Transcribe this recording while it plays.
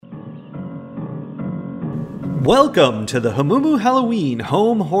Welcome to the Hamumu Halloween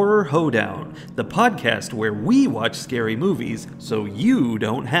Home Horror Hoedown, the podcast where we watch scary movies so you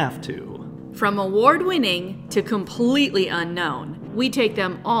don't have to. From award-winning to completely unknown, we take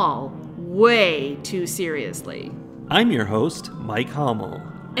them all way too seriously. I'm your host, Mike Hummel.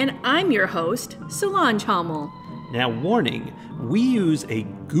 And I'm your host, Solange Hummel. Now, warning, we use a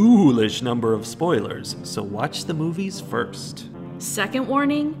ghoulish number of spoilers, so watch the movies first. Second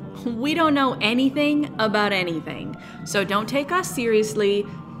warning, we don't know anything about anything, so don't take us seriously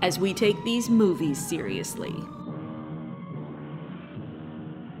as we take these movies seriously.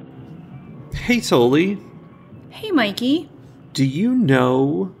 Hey, Soli. Hey, Mikey. Do you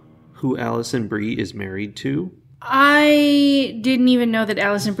know who Alison Brie is married to? I didn't even know that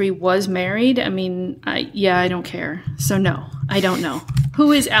Alison Brie was married. I mean, I don't care. So no, I don't know.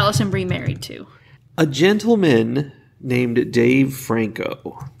 Who is Alison Brie married to? A gentleman named Dave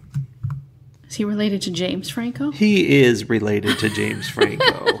Franco. Is he related to James Franco? He is related to James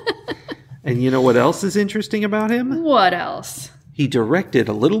Franco. And you know what else is interesting about him? What else? He directed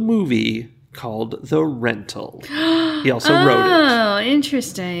a little movie called The Rental. He also wrote it. Oh,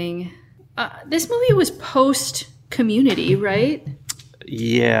 interesting. This movie was post-Community, right?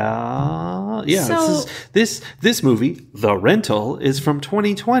 Yeah. So, This movie, The Rental, is from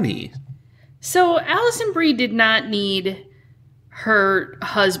 2020. So Alison Brie did not need her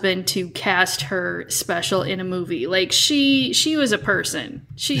husband to cast her special in a movie. Like, she was a person.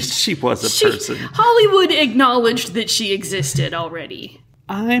 She was a person. Hollywood acknowledged that she existed already.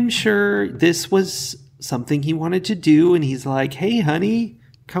 I'm sure this was something he wanted to do, and he's like, hey, honey,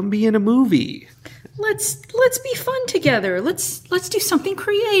 come be in a movie. Let's be fun together. Let's do something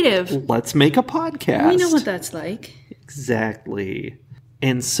creative. Let's make a podcast. We know what that's like. Exactly.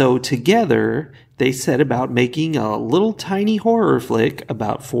 And so together, they set about making a little tiny horror flick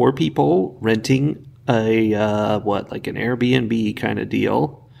about 4 people renting an Airbnb kind of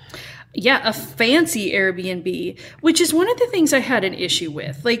deal. Yeah, a fancy Airbnb, which is one of the things I had an issue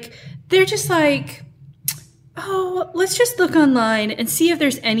with. Like, they're just like, oh, let's just look online and see if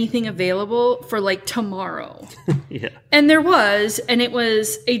there's anything available for, like, tomorrow. Yeah. And there was, and it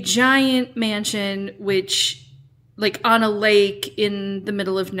was a giant mansion, which, like, on a lake in the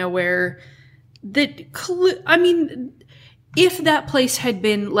middle of nowhere. If that place had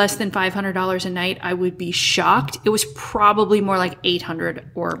been less than $500 a night, I would be shocked. It was probably more like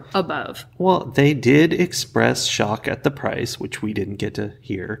 $800 or above. Well, they did express shock at the price, which we didn't get to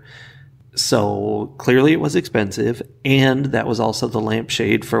hear. So clearly it was expensive, and that was also the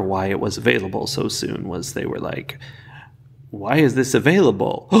lampshade for why it was available so soon, was they were like, why is this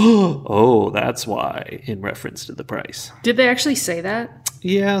available? Oh, that's why, in reference to the price. Did they actually say that?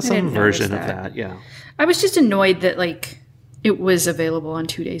 Yeah, some version of that, yeah. I was just annoyed that, like, it was available on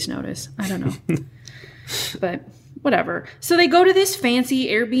 2 days' notice. I don't know. But whatever. So they go to this fancy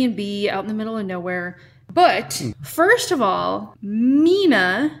Airbnb out in the middle of nowhere. But first of all,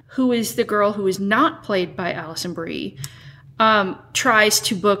 Mina, who is the girl who is not played by Alison Brie, tries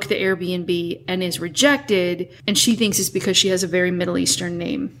to book the Airbnb and is rejected. And she thinks it's because she has a very Middle Eastern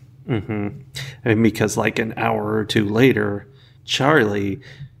name. Mm-hmm. And because like an hour or two later, Charlie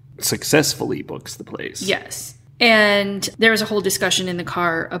successfully books the place. Yes. And there was a whole discussion in the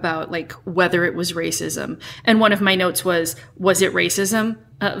car about, like, whether it was racism. And one of my notes was it racism?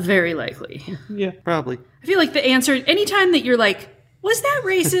 Very likely. Yeah, probably. I feel like the answer, anytime that you're like, was that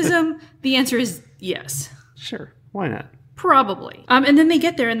racism? The answer is yes. Sure. Why not? Probably. And then they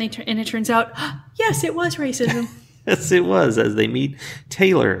get there and it turns out, yes, it was racism. Yes, it was, as they meet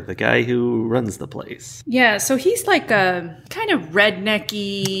Taylor, the guy who runs the place. Yeah, so he's like a kind of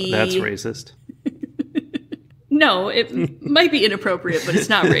rednecky. That's racist. No, it might be inappropriate, but it's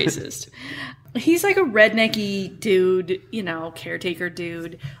not racist. He's like a rednecky dude, caretaker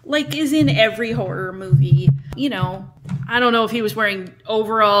dude, like is in every horror movie. I don't know if he was wearing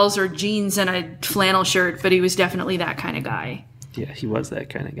overalls or jeans and a flannel shirt, but he was definitely that kind of guy. Yeah, he was that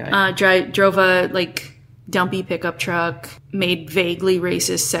kind of guy. Drove a, like, dumpy pickup truck, made vaguely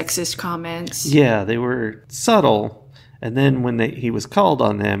racist, sexist comments. Yeah, they were subtle. And then when he was called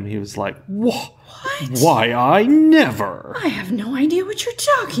on them, he was like, what? Why, I never. I have no idea what you're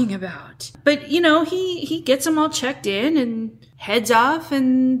talking about. But, he gets them all checked in and heads off,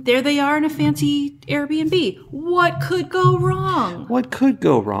 and there they are in a fancy Airbnb. What could go wrong? What could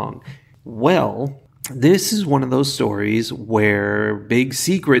go wrong? Well, this is one of those stories where big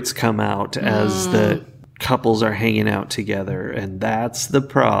secrets come out as the couples are hanging out together, and that's the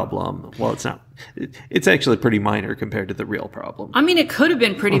problem. Well, it's not. It's actually pretty minor compared to the real problem. I mean, it could have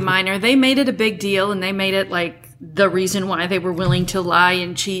been pretty minor. They made it a big deal, and they made it like the reason why they were willing to lie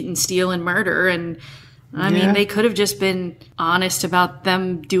and cheat and steal and murder. And I mean, they could have just been honest about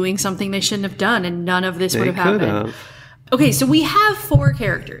them doing something they shouldn't have done, and none of this would have happened. Okay, so we have 4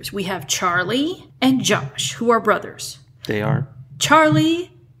 characters. We have Charlie and Josh, who are brothers. They are.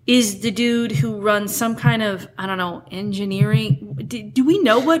 Charlie is the dude who runs some kind of, I don't know, engineering. Do we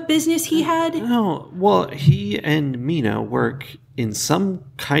know what business he had? No. Well, he and Mina work in some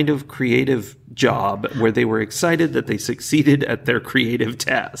kind of creative job where they were excited that they succeeded at their creative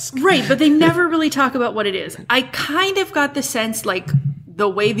task. Right, but they never really talk about what it is. I kind of got the sense, like, the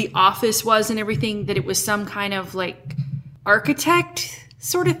way the office was and everything, that it was some kind of, like, architect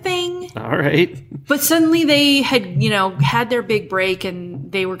sort of thing. All right. But suddenly they had, had their big break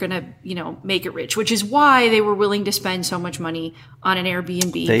and they were going to, make it rich, which is why they were willing to spend so much money on an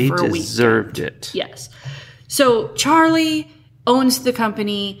Airbnb for a week. They deserved it. Yes. So Charlie owns the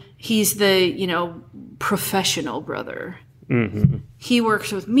company. He's the, professional brother. Mm-hmm. He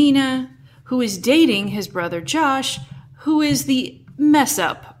works with Mina, who is dating his brother Josh, who is the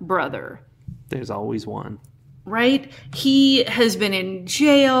mess-up brother. There's always one. Right? He has been in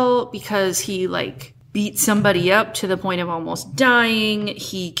jail because he, beat somebody up to the point of almost dying.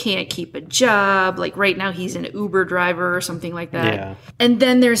 He can't keep a job. Like, right now he's an Uber driver or something like that. Yeah. And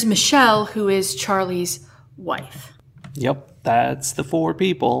then there's Michelle, who is Charlie's wife. Yep, that's the 4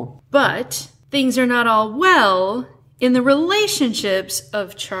 people. But things are not all well in the relationships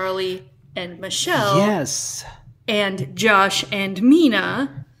of Charlie and Michelle. Yes. And Josh and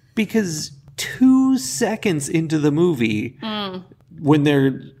Mina. Because 2 seconds into the movie, when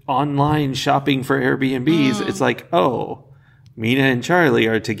they're online shopping for Airbnbs, it's like, oh, Mina and Charlie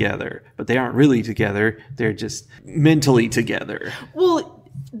are together. But they aren't really together. They're just mentally together. Well,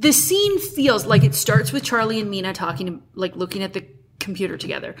 the scene feels like it starts with Charlie and Mina talking, looking at the computer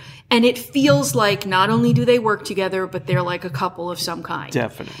together. And it feels like not only do they work together, but they're like a couple of some kind.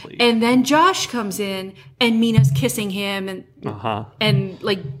 Definitely. And then Josh comes in and Mina's kissing him and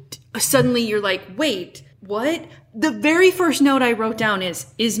suddenly you're like, wait, what? The very first note I wrote down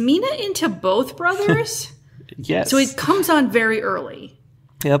is Mina into both brothers? Yes. So it comes on very early.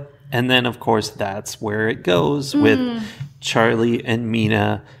 Yep. And then, of course, that's where it goes with Charlie and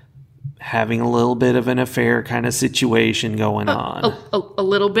Mina having a little bit of an affair kind of situation going on. A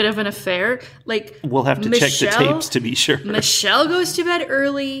little bit of an affair? We'll have to check the tapes to be sure. Michelle goes to bed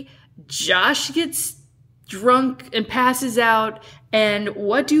early. Josh gets drunk and passes out. And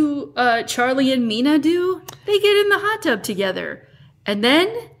what do Charlie and Mina do? They get in the hot tub together. And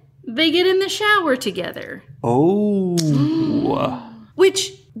then they get in the shower together. Oh.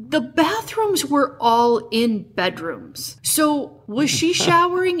 Which, the bathrooms were all in bedrooms. So was she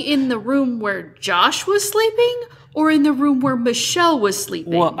showering in the room where Josh was sleeping or in the room where Michelle was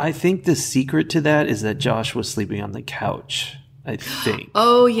sleeping? Well, I think the secret to that is that Josh was sleeping on the couch, I think.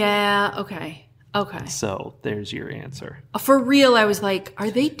 Oh, yeah. Okay. So there's your answer. For real, I was like,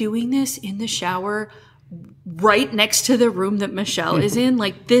 are they doing this in the shower right next to the room that Michelle is in?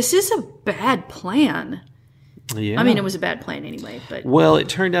 This is a bad plan. Yeah. I mean, it was a bad plan anyway, but... Well, it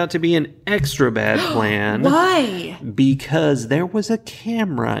turned out to be an extra bad plan. Why? Because there was a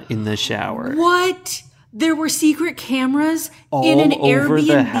camera in the shower. What? There were secret cameras all in an over Airbnb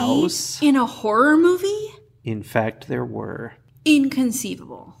the house? In a horror movie? In fact, there were.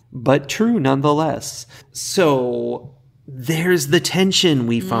 Inconceivable. But true nonetheless. So there's the tension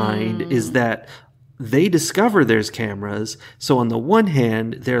we find is that they discover there's cameras. So on the one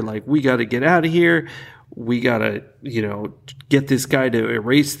hand, they're like, we got to get out of here. We got to, get this guy to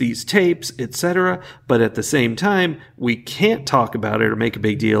erase these tapes, etc. But at the same time, we can't talk about it or make a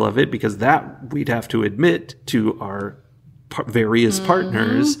big deal of it because that we'd have to admit to our various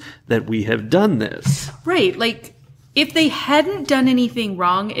partners that we have done this. Right. If they hadn't done anything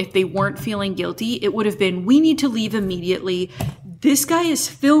wrong, if they weren't feeling guilty, it would have been, we need to leave immediately. This guy is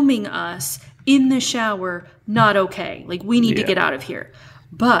filming us in the shower. Not okay. We need to get out of here.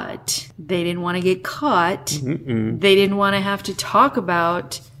 But they didn't want to get caught. They didn't want to have to talk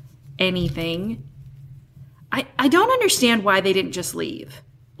about anything. I don't understand why they didn't just leave.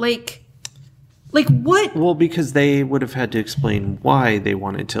 What? Well, because they would have had to explain why they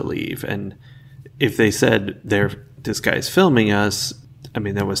wanted to leave. And if they said this guy's filming us, I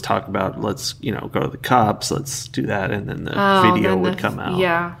mean, there was talk about let's, go to the cops, let's do that, and then the video would come out.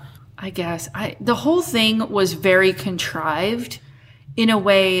 Yeah, I guess. The whole thing was very contrived in a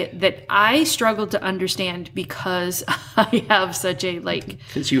way that I struggled to understand because I have such a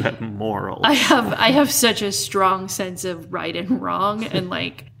because you have morals. I have such a strong sense of right and wrong, and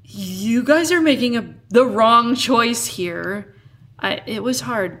you guys are making the wrong choice here. It was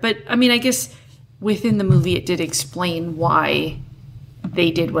hard, but I mean, I guess within the movie it did explain why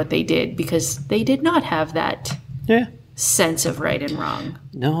they did what they did because they did not have that sense of right and wrong.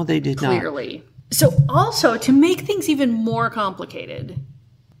 No, they did clearly. So also, to make things even more complicated,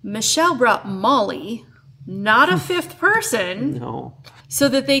 Michelle brought Molly, not a fifth person, No. so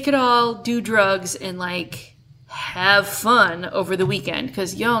that they could all do drugs and, like, have fun over the weekend.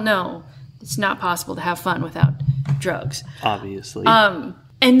 Because y'all know it's not possible to have fun without drugs. Obviously.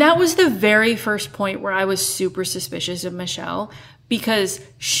 And that was the very first point where I was super suspicious of Michelle, because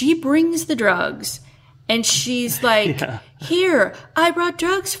she brings the drugs and she's like, here, I brought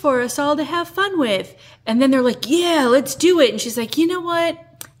drugs for us all to have fun with. And then they're like, yeah, let's do it. And she's like, you know what?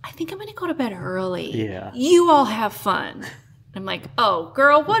 I think I'm going to go to bed early. Yeah. You all have fun. I'm like, oh,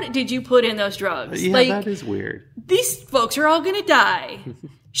 girl, what did you put in those drugs? Yeah, like, that is weird. These folks are all going to die.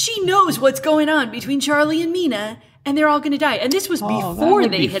 She knows what's going on between Charlie and Mina, and they're all going to die. And this was before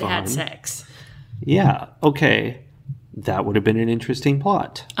they had sex. Yeah, okay. That would have been an interesting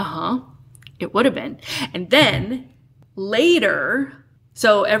plot. Uh-huh. It would have been. And then, later,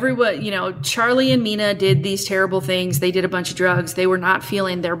 so everyone, Charlie and Mina did these terrible things. They did a bunch of drugs. They were not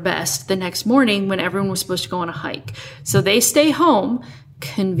feeling their best the next morning when everyone was supposed to go on a hike. So they stay home,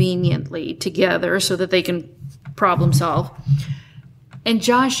 conveniently, together so that they can problem solve. And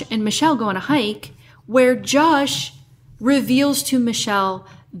Josh and Michelle go on a hike where Josh reveals to Michelle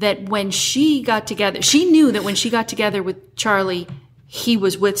that when she got together, she knew that when she got together with Charlie, he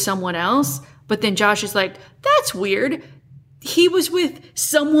was with someone else. But then Josh is like, that's weird. He was with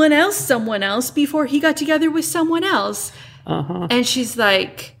someone else before he got together with someone else. Uh-huh. And she's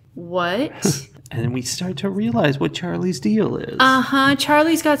like, what? And then we start to realize what Charlie's deal is. Uh-huh.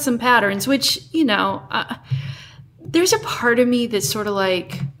 Charlie's got some patterns, which, there's a part of me that's sort of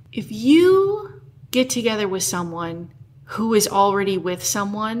like, if you get together with someone who is already with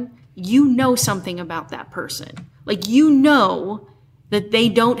someone, you know something about that person. Like, you know that they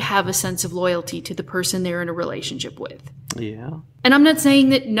don't have a sense of loyalty to the person they're in a relationship with. Yeah. And I'm not saying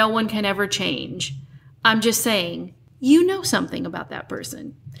that no one can ever change. I'm just saying, you know something about that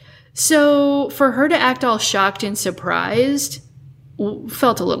person. So for her to act all shocked and surprised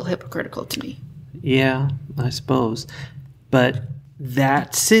felt a little hypocritical to me. Yeah, I suppose. But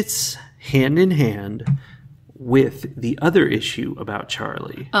that sits hand in hand with the other issue about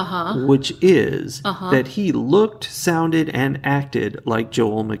Charlie, which is that he looked, sounded, and acted like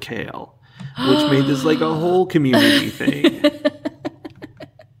Joel McHale, which made this like a whole community thing.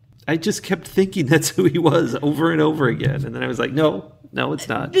 I just kept thinking that's who he was over and over again. And then I was like, no, it's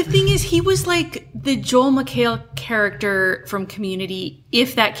not. The thing is, he was like the Joel McHale character from Community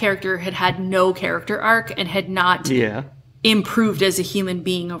if that character had had no character arc and had not improved as a human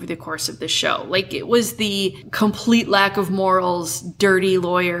being over the course of the show. Like, it was the complete lack of morals, dirty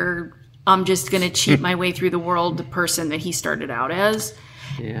lawyer, I'm just going to cheat my way through the world person that he started out as.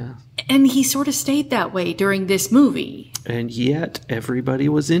 Yeah. And he sort of stayed that way during this movie. And yet, everybody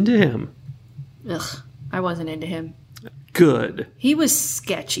was into him. Ugh, I wasn't into him. Good. He was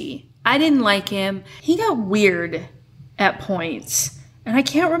sketchy. I didn't like him. He got weird at points. And I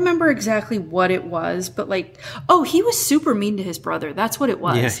can't remember exactly what it was, but he was super mean to his brother. That's what it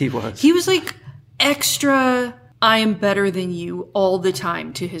was. Yeah, he was. He was like extra, I am better than you all the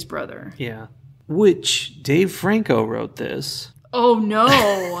time to his brother. Yeah. Which, Dave Franco wrote this. Oh,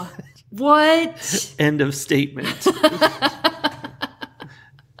 no. What? End of statement.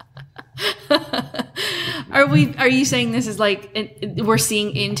 Are you saying this is like we're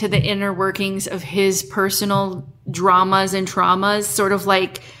seeing into the inner workings of his personal dramas and traumas, sort of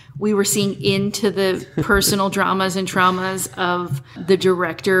like we were seeing into the personal dramas and traumas of the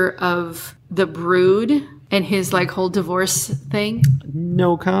director of The Brood and his like whole divorce thing?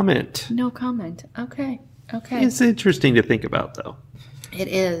 No comment. No comment. Okay. It's interesting to think about, though. It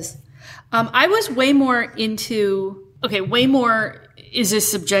is. I was way more into... Okay, way more is a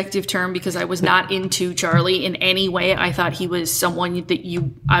subjective term because I was not into Charlie in any way. I thought he was someone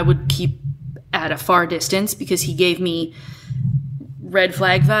that I would keep at a far distance because he gave me red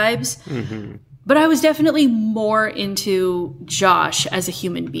flag vibes. Mm-hmm. But I was definitely more into Josh as a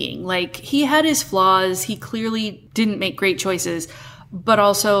human being. Like, he had his flaws. He clearly didn't make great choices. But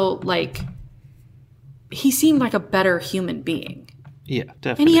also, like, he seemed like a better human being. Yeah,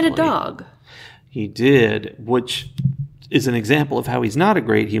 definitely. And he had a dog. He did, which is an example of how he's not a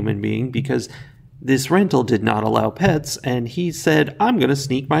great human being because this rental did not allow pets, and he said, I'm going to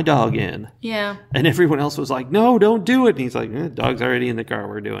sneak my dog in. Yeah. And everyone else was like, no, don't do it. And he's like, dog's already in the car.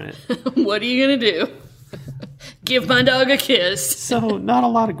 We're doing it. What are you going to do? Give my dog a kiss. So not a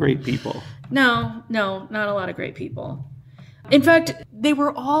lot of great people. No, not a lot of great people. In fact, they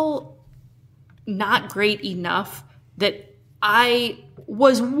were all not great enough that I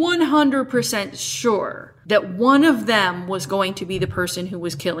was 100% sure that one of them was going to be the person who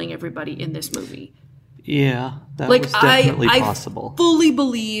was killing everybody in this movie. Yeah, that was definitely possible. I fully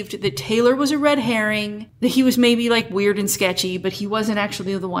believed that Taylor was a red herring, that he was maybe like weird and sketchy, but he wasn't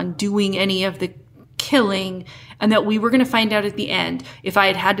actually the one doing any of the killing, and that we were going to find out at the end. If I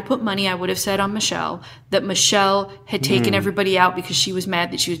had had to put money, I would have said on Michelle, that Michelle had taken everybody out because she was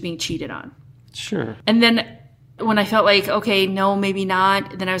mad that she was being cheated on. Sure. And then when I felt like, okay, no, maybe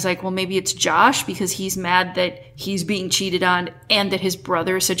not, then I was like, well, maybe it's Josh because he's mad that he's being cheated on and that his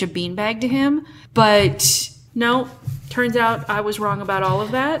brother is such a beanbag to him. But no, turns out I was wrong about all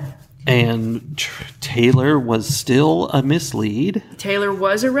of that. And Taylor was still a mislead. Taylor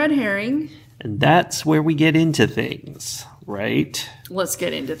was a red herring. And that's where we get into things, right? Let's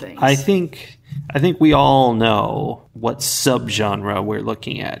get into things. I think we all know what subgenre we're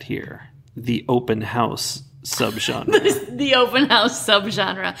looking at here. The open house subgenre. The open house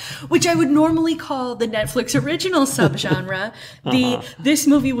subgenre, which I would normally call the Netflix original subgenre. This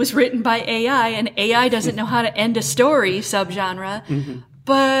movie was written by AI, and AI doesn't know how to end a story subgenre. Mm-hmm.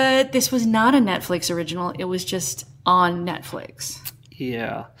 But this was not a Netflix original. It was just on Netflix.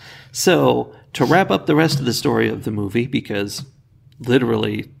 Yeah. So to wrap up the rest of the story of the movie, because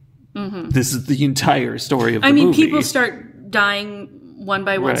literally this is the entire story of the movie. I mean, people start dying one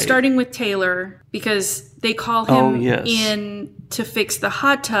by one, starting with Taylor, because they call him in to fix the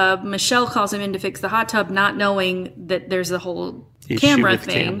hot tub. Michelle calls him in to fix the hot tub, not knowing that there's a whole camera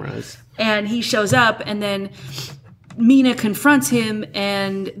thing. Cameras. And he shows up, and then Mina confronts him,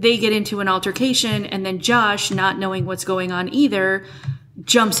 and they get into an altercation, and then Josh, not knowing what's going on either,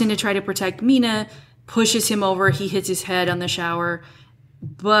 jumps in to try to protect Mina, pushes him over, he hits his head on the shower.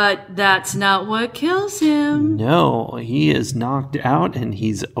 But that's not what kills him. No, he is knocked out and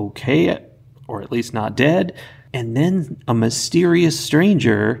he's okay, or at least not dead. And then a mysterious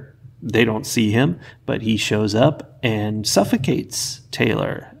stranger, they don't see him, but he shows up and suffocates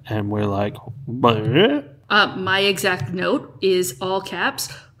Taylor. And we're like, bleh. My exact note is all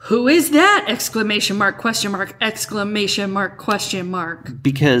caps. Who is that? Exclamation mark, question mark, exclamation mark, question mark.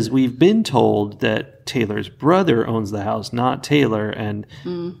 Because we've been told that Taylor's brother owns the house, not Taylor. And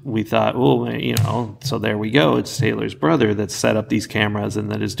we thought, well, so there we go. It's Taylor's brother that set up these cameras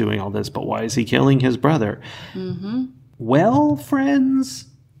and that is doing all this. But why is he killing his brother? Mm-hmm. Well, friends,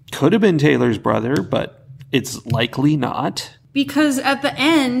 could have been Taylor's brother, but it's likely not. Because at the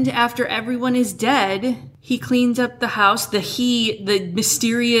end, after everyone is dead, he cleans up the house. The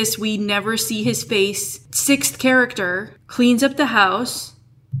mysterious, we never see his face, sixth character, cleans up the house,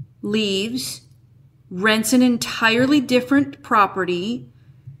 leaves, rents an entirely different property,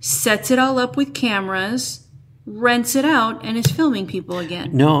 sets it all up with cameras, rents it out, and is filming people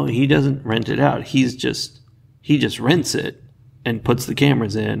again. No, he doesn't rent it out. He just rents it and puts the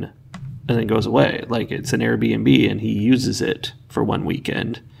cameras in and then goes away. Like it's an Airbnb and he uses it for one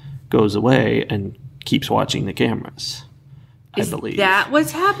weekend, goes away and keeps watching the cameras. I believe. Is that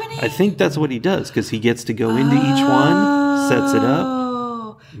what's happening? I think that's what he does because he gets to go into each one, sets it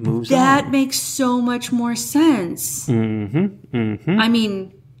up, moves on. That makes so much more sense. Mm-hmm. Mm-hmm. I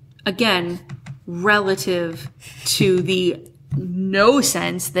mean, again, relative to the no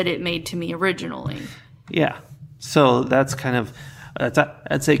sense that it made to me originally. Yeah. So that's kind of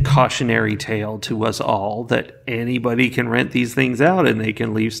that's a cautionary tale to us all that anybody can rent these things out and they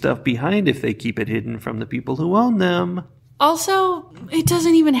can leave stuff behind if they keep it hidden from the people who own them. Also, it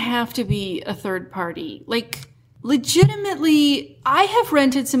doesn't even have to be a third party. Like, legitimately, I have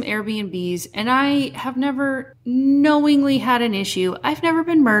rented some Airbnbs and I have never knowingly had an issue. I've never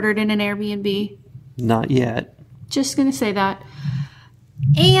been murdered in an Airbnb. Not yet. Just gonna say that.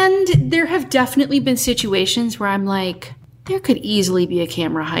 And there have definitely been situations where I'm like, there could easily be a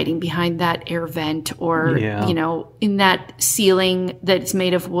camera hiding behind that air vent or, in that ceiling that's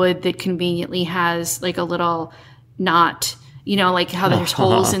made of wood that conveniently has like a little knot, like how there's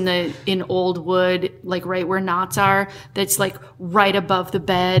holes in old wood, like right where knots are, that's like right above the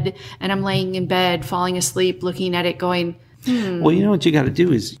bed. And I'm laying in bed, falling asleep, looking at it going, Well, you know what you got to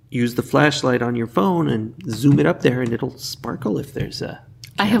do is use the flashlight on your phone and zoom it up there and it'll sparkle if there's a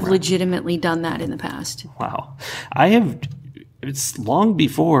I have legitimately done that in the past. Wow. It's long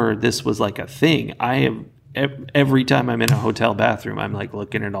before this was like a thing. I have, every time I'm in a hotel bathroom, I'm like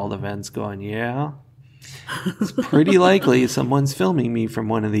looking at all the vents going, yeah, it's pretty likely someone's filming me from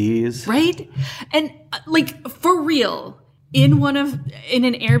one of these. Right? And like for real, in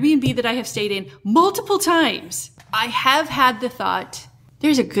an Airbnb that I have stayed in multiple times, I have had the thought,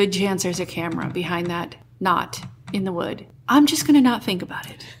 there's a good chance there's a camera behind that knot in the wood. I'm just going to not think about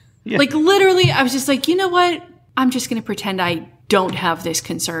it. Yeah. Like literally, I was just like, you know what? I'm just going to pretend I don't have this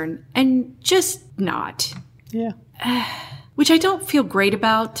concern and just not. Yeah. Which I don't feel great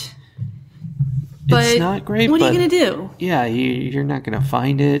about. But it's not great, what are you going to do? Yeah, you're not going to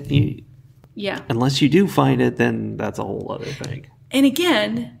find it. Yeah. Unless you do find it, then that's a whole other thing. And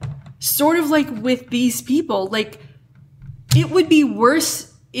again, sort of like with these people, like, it would be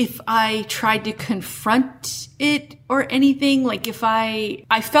worse if I tried to confront it or anything. Like, if I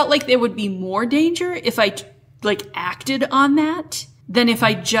felt like there would be more danger if I, like, acted on that than if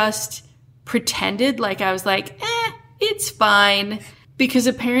I just pretended like I was like, it's fine. Because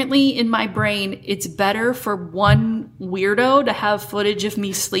apparently in my brain, it's better for one weirdo to have footage of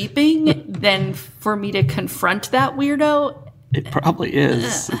me sleeping than for me to confront that weirdo. It probably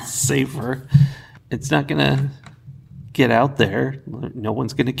is. It's safer. It's not going to get out there. No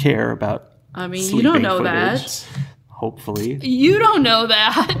one's going to care about you don't know footage, that. hopefully. You don't know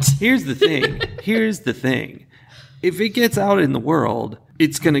that. Here's the thing. If it gets out in the world,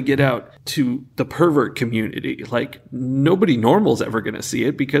 it's going to get out to the pervert community. Like, nobody normal is ever going to see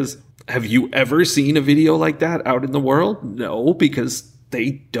it, because have you ever seen a video like that out in the world? No, because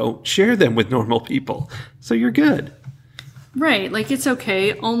they don't share them with normal people. So you're good. Right. Like, it's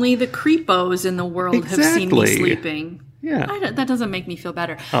okay. Only the creepos in the world have seen me sleeping. Yeah. That doesn't make me feel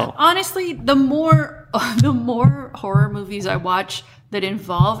better. Oh. Honestly, the more horror movies I watch that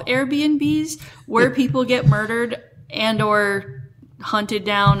involve Airbnbs where people get murdered and or hunted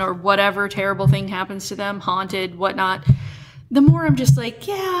down or whatever terrible thing happens to them, haunted, whatnot, the more I'm just like,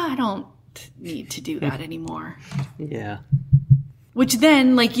 yeah, I don't need to do that anymore. Yeah. Which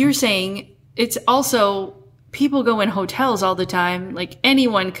then, like you're saying, it's also, people go in hotels all the time. Like,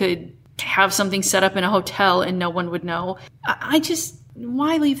 anyone could have something set up in a hotel and no one would know.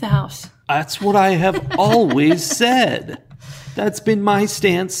 Why leave the house? That's what I have always said. That's been my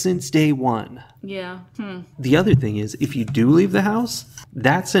stance since day one. Yeah. The other thing is, if you do leave the house,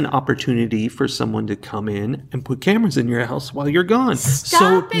 that's an opportunity for someone to come in and put cameras in your house while you're gone.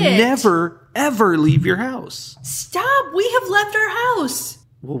 Stop it. Never, ever leave your house. Stop. We have left our house.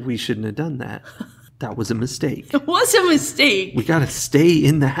 Well, we shouldn't have done that. That was a mistake. It was a mistake. We got to stay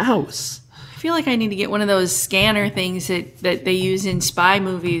in the house. I feel like I need to get one of those scanner things that they use in spy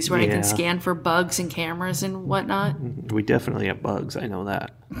movies where I can scan for bugs and cameras and whatnot. We definitely have bugs. I know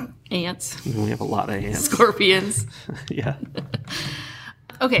that. Ants. We have a lot of ants. Scorpions. Yeah.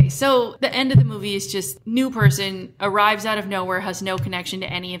 Okay, so the end of the movie is just new person arrives out of nowhere, has no connection to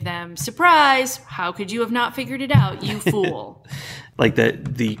any of them. Surprise! How could you have not figured it out, you fool? Like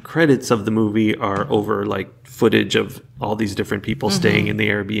that, the credits of the movie are over like footage of all these different people staying in the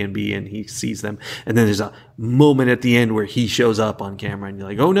Airbnb, and he sees them. And then there's a moment at the end where he shows up on camera, and you're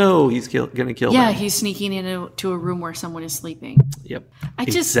like, oh no, he's gonna kill them. Yeah, he's sneaking into a room where someone is sleeping. Yep.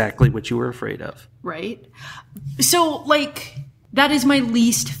 Exactly what you were afraid of. Right. So, like, that is my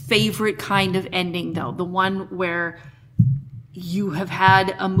least favorite kind of ending, though. The one where you have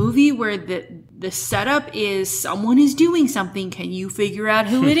had a movie where the setup is someone is doing something. Can you figure out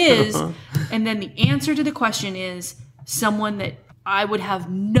who it is? And then the answer to the question is someone that I would have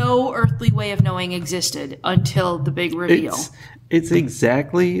no earthly way of knowing existed until the big reveal. It's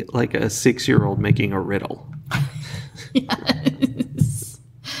exactly like a 6-year-old making a riddle. Yes.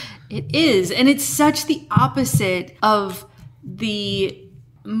 It is. And it's such the opposite of the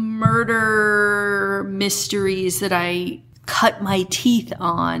murder mysteries that I cut my teeth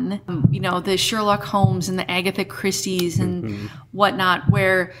on, the Sherlock Holmes and the Agatha Christie's and whatnot,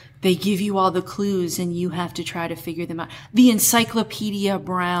 where they give you all the clues and you have to try to figure them out. The Encyclopedia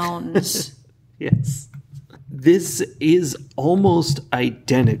Browns. Yes. This is almost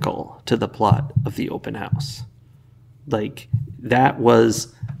identical to the plot of The Open House. Like, that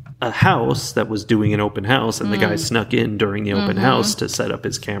was a house that was doing an open house, and the guy snuck in during the open house to set up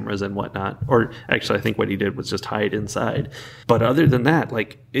his cameras and whatnot. Or actually, I think what he did was just hide inside. But other than that,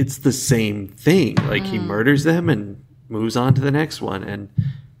 like, it's the same thing. Like, he murders them and moves on to the next one, and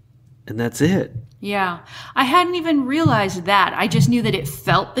that's it. Yeah. I hadn't even realized that. I just knew that it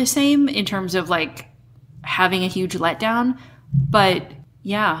felt the same in terms of, like, having a huge letdown. But,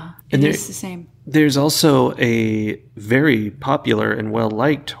 yeah, it is the same. There's also a very popular and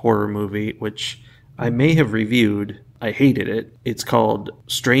well-liked horror movie, which I may have reviewed. I hated it. It's called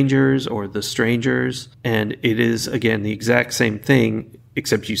Strangers or The Strangers, and it is, again, the exact same thing,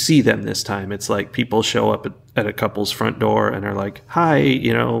 except you see them this time. It's like people show up at a couple's front door and are like, hi,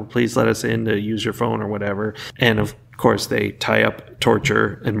 please let us in to use your phone or whatever. And, of course, they tie up,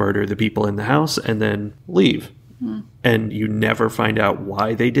 torture, and murder the people in the house and then leave. And you never find out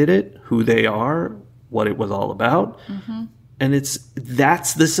why they did it, who they are, what it was all about. And that's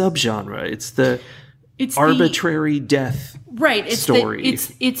the subgenre. It's arbitrary death right. story.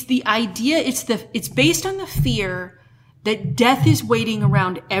 It's the idea. It's based on the fear that death is waiting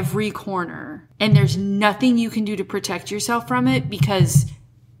around every corner, and there's nothing you can do to protect yourself from it because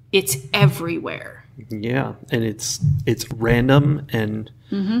it's everywhere. Yeah, and it's random and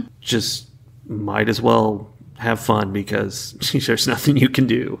just might as well have fun because there's nothing you can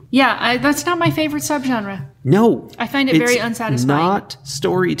do. Yeah, that's not my favorite subgenre. No. I find it very unsatisfying. Not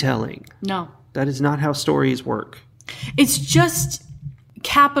storytelling. No. That is not how stories work. It's just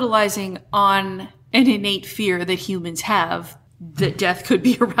capitalizing on an innate fear that humans have that death could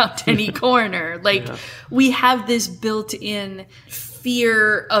be around any corner. Like, we have this built-in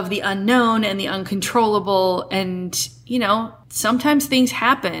fear of the unknown and the uncontrollable. And, sometimes things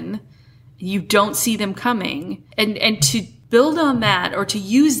happen. You don't see them coming. And to build on that or to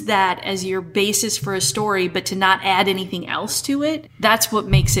use that as your basis for a story, but to not add anything else to it, that's what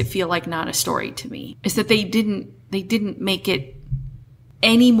makes it feel like not a story to me. Is that they didn't make it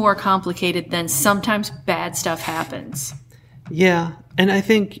any more complicated than sometimes bad stuff happens. Yeah. And I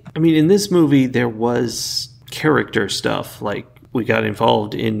think, in this movie, there was character stuff. Like, we got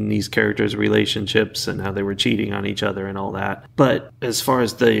involved in these characters' relationships and how they were cheating on each other and all that. But as far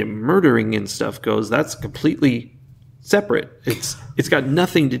as the murdering and stuff goes, that's completely separate. It's got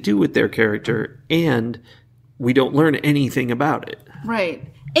nothing to do with their character, and we don't learn anything about it.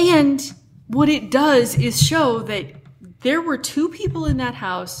 Right. And what it does is show that there were two people in that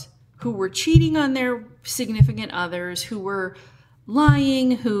house who were cheating on their significant others, who were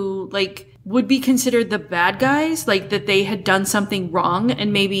lying, who would be considered the bad guys, that they had done something wrong,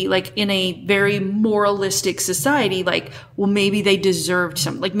 and maybe in a very moralistic society, maybe they deserved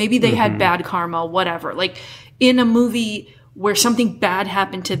something, maybe they had bad karma, whatever. In a movie where something bad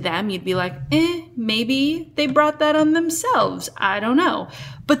happened to them, you'd be like, maybe they brought that on themselves. I don't know.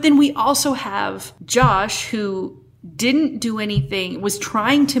 But then we also have Josh, who didn't do anything, was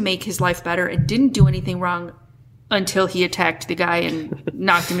trying to make his life better and didn't do anything wrong until he attacked the guy and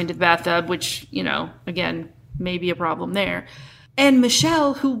knocked him into the bathtub, which, again, may be a problem there. And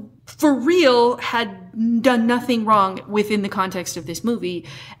Michelle, who for real had done nothing wrong within the context of this movie.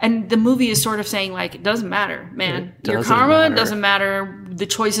 And the movie is sort of saying, it doesn't matter, man. Your karma doesn't matter. The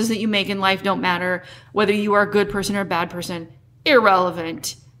choices that you make in life don't matter. Whether you are a good person or a bad person,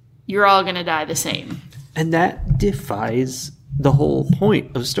 irrelevant. You're all going to die the same. And that defies the whole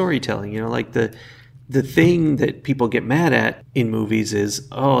point of storytelling. The thing that people get mad at in movies is,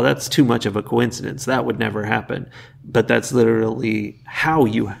 oh, that's too much of a coincidence. That would never happen. But that's literally how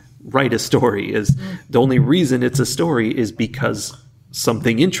you write a story. Is the only reason it's a story is because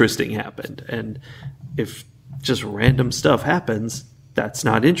something interesting happened. And if just random stuff happens, that's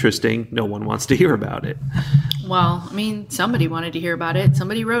not interesting. No one wants to hear about it. Well, somebody wanted to hear about it.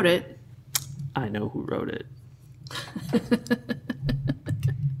 Somebody wrote it. I know who wrote it.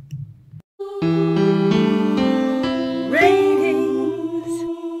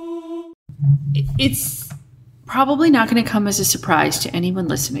 It's probably not going to come as a surprise to anyone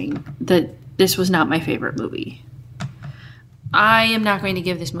listening that this was not my favorite movie. I am not going to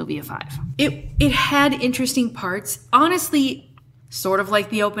give this movie a 5. It had interesting parts. Honestly, sort of like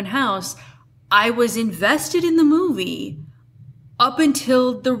The Open House, I was invested in the movie up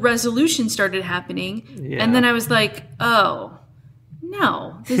until the resolution started happening. Yeah. And then I was like, oh,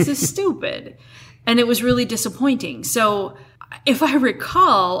 no, this is stupid. And it was really disappointing. So if I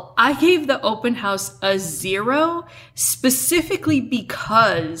recall, I gave The Open House a 0 specifically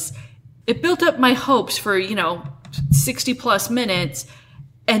because it built up my hopes for, 60 plus minutes,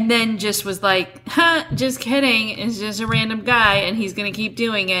 and then just was like, just kidding. It's just a random guy and he's going to keep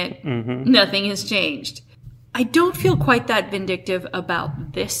doing it. Mm-hmm. Nothing has changed. I don't feel quite that vindictive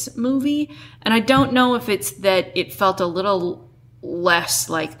about this movie. And I don't know if it's that it felt a little less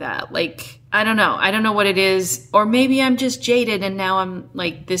like that. I don't know. I don't know what it is. Or maybe I'm just jaded and now I'm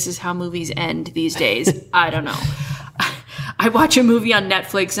like, this is how movies end these days. I don't know. I watch a movie on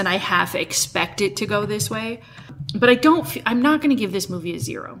Netflix and I half expect it to go this way. But I'm not going to give this movie a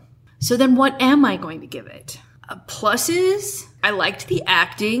 0. So then what am I going to give it? Pluses, I liked the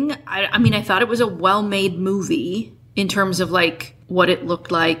acting. I thought it was a well-made movie in terms of what it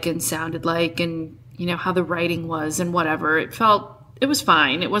looked like and sounded like and, how the writing was and whatever. It was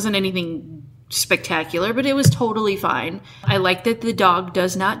fine. It wasn't anything spectacular, but it was totally fine. I like that the dog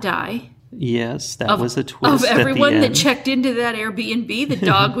does not die. Yes, that was a twist. Of everyone that checked into that Airbnb, the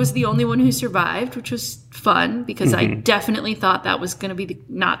dog was the only one who survived, which was fun because I definitely thought that was going to be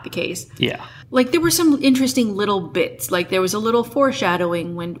not the case. Yeah. There were some interesting little bits. There was a little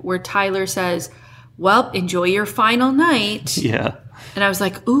foreshadowing where Tyler says, well, enjoy your final night. Yeah. And I was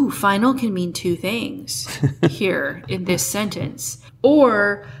like, ooh, final can mean two things here in this sentence.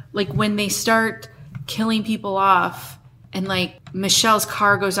 Or like when they start killing people off and like Michelle's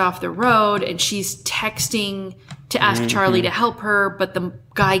car goes off the road and she's texting to ask Charlie to help her, but the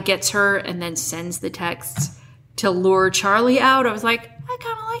guy gets her and then sends the texts to lure Charlie out. I was like, I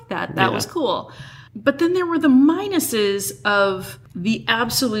kind of like that. That was cool. But then there were the minuses of the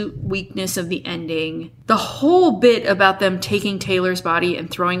absolute weakness of the ending. The whole bit about them taking Taylor's body and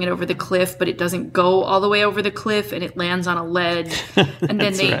throwing it over the cliff, but it doesn't go all the way over the cliff and it lands on a ledge. And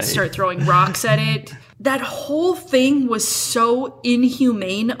then they start throwing rocks at it. That whole thing was so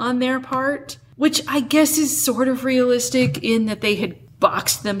inhumane on their part, which I guess is sort of realistic in that they had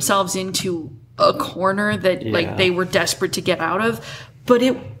boxed themselves into a corner that like they were desperate to get out of. But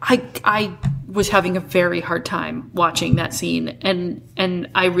I was having a very hard time watching that scene, and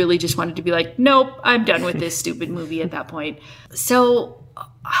I really just wanted to be like, nope, I'm done with this stupid movie at that point. So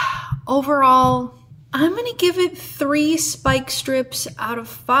overall, I'm going to give it 3 spike strips out of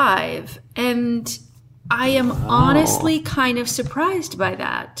 5, and I am honestly kind of surprised by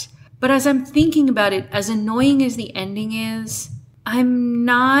that. But as I'm thinking about it, as annoying as the ending is, I'm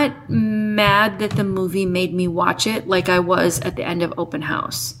not mad that the movie made me watch it like I was at the end of Open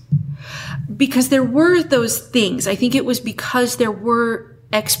House. Because there were those things. I think it was because there were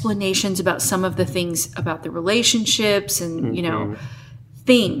explanations about some of the things about the relationships and, you know,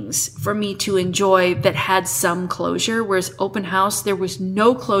 things for me to enjoy that had some closure. Whereas Open House, there was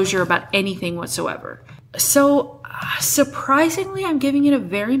no closure about anything whatsoever. So surprisingly, I'm giving it a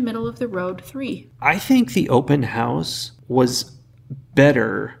very middle of the road 3. I think the Open House was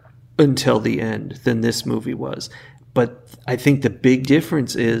better until the end than this movie was. But I think the big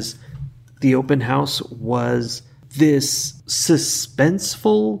difference is the Open House was this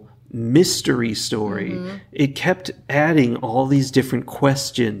suspenseful mystery story. It kept adding all these different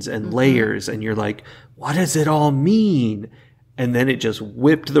questions and layers, and you're like, what does it all mean? And then it just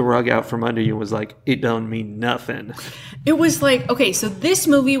whipped the rug out from under you and was like, it don't mean nothing. It was like, okay, so this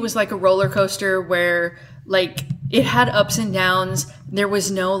movie was like a roller coaster where like it had ups and downs. There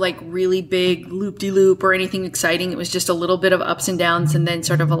was no like really big loop-de-loop or anything exciting. It was just a little bit of ups and downs and then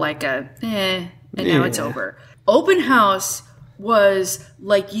sort of and now it's over. Open House was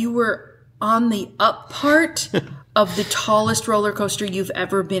like you were on the up part of the tallest roller coaster you've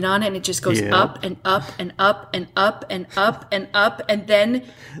ever been on, and it just goes up and up and up and up and up and up, and then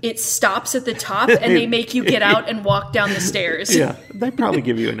it stops at the top and they make you get out and walk down the stairs. Yeah, they probably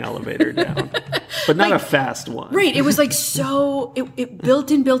give you an elevator down, but not like, a fast one. Right, it was like so, it built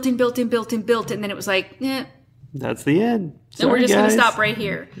and built and built and built and built, and then it was like, that's the end. And we're just going to stop right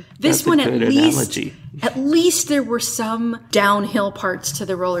here. This one, at least there were some downhill parts to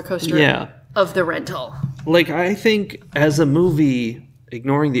the roller coaster of the rental. Like, I think as a movie,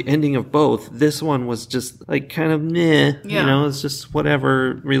 ignoring the ending of both, this one was just like kind of you know, it's just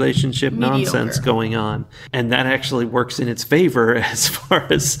whatever relationship nonsense going on. And that actually works in its favor as far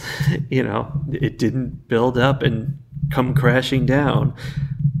as, you know, it didn't build up and come crashing down.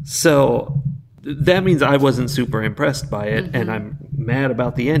 So that means I wasn't super impressed by it, and I'm mad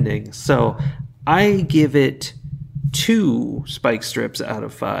about the ending. So I give it 2 spike strips out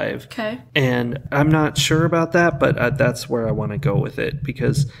of 5. Okay. And I'm not sure about that, but that's where I want to go with it,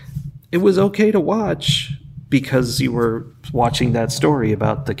 because it was okay to watch because you were watching that story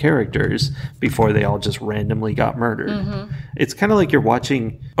about the characters before they all just randomly got murdered. It's kind of like you're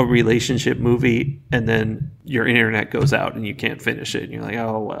watching a relationship movie and then your internet goes out and you can't finish it. And you're like,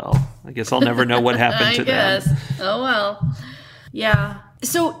 oh, well, I guess I'll never know what happened to them. Oh, well. Yeah.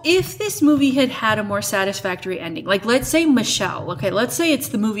 So if this movie had had a more satisfactory ending, like let's say Michelle, okay, let's say it's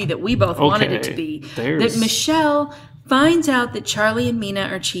the movie that we both wanted it to be, that Michelle finds out that Charlie and Mina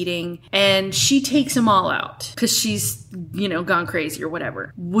are cheating and she takes them all out because she's, you know, gone crazy or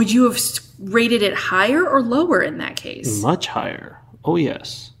whatever. Would you have rated it higher or lower in that case? Much higher. Oh,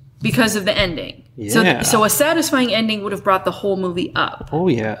 yes. Because of the ending. Yeah. So a satisfying ending would have brought the whole movie up. Oh,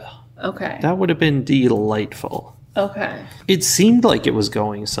 yeah. Okay. That would have been delightful. Okay. It seemed like it was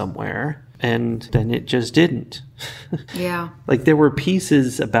going somewhere, and then it just didn't. Yeah. Like there were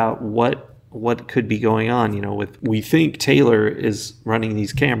pieces about what could be going on, you know, with we think Taylor is running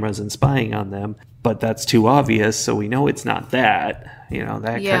these cameras and spying on them, but that's too obvious, so we know it's not that, you know,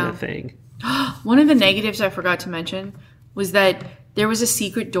 that kind of thing. One of the negatives I forgot to mention was that there was a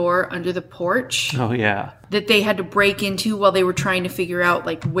secret door under the porch. Oh, yeah. That they had to break into while they were trying to figure out,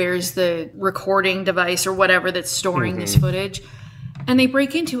 like, where's the recording device or whatever that's storing this footage. And they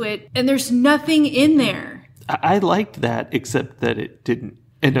break into it, and there's nothing in there. I liked that, except that it didn't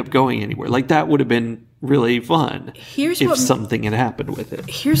end up going anywhere. Like, that would have been really fun Here's if what something had happened with it.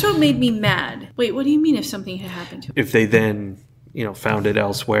 Here's what made me mad. Wait, what do you mean if something had happened to it? If they then, found it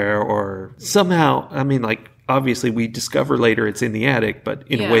elsewhere or somehow, obviously we discover later it's in the attic, but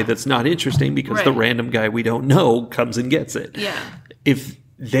in a way that's not interesting because the random guy we don't know comes and gets it. Yeah. If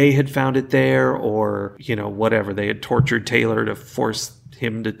they had found it there or, whatever, they had tortured Taylor to force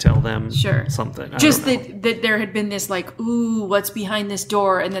him to tell them something. Just that there had been this ooh, what's behind this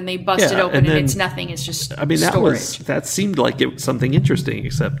door? And then they bust it open and it's nothing. It's just storage. That seemed like it was something interesting,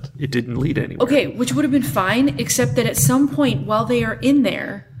 except it didn't lead anywhere. Okay, which would have been fine, except that at some point while they are in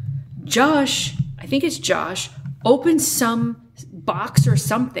there, Josh, I think it's Josh, opens some box or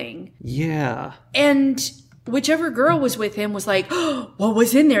something. Yeah. And whichever girl was with him was like, oh, what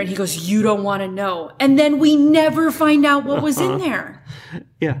was in there? And he goes, you don't want to know. And then we never find out what was in there.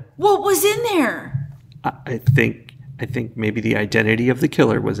 Yeah. What was in there? I think maybe the identity of the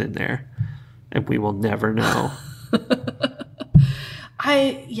killer was in there, and we will never know.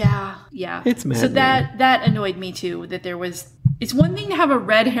 Yeah. It's mad. So that annoyed me too, that there was... It's one thing to have a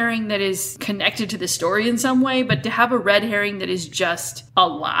red herring that is connected to the story in some way, but to have a red herring that is just a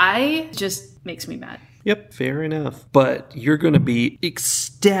lie just makes me mad. Yep, fair enough. But you're going to be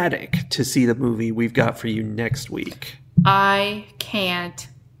ecstatic to see the movie we've got for you next week. I can't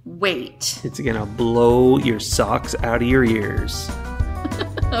wait. It's going to blow your socks out of your ears.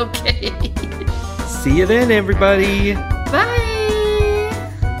 Okay. See you then, everybody. Bye.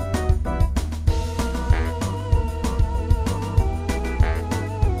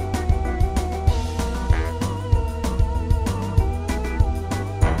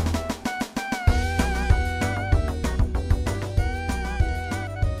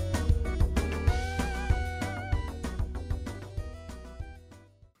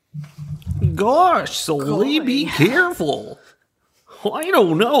 Gosh, Sully, be careful. I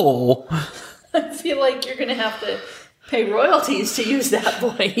don't know. I feel like you're going to have to pay royalties to use that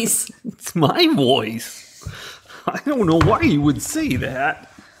voice. It's my voice. I don't know why you would say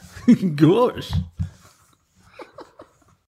that. Gosh.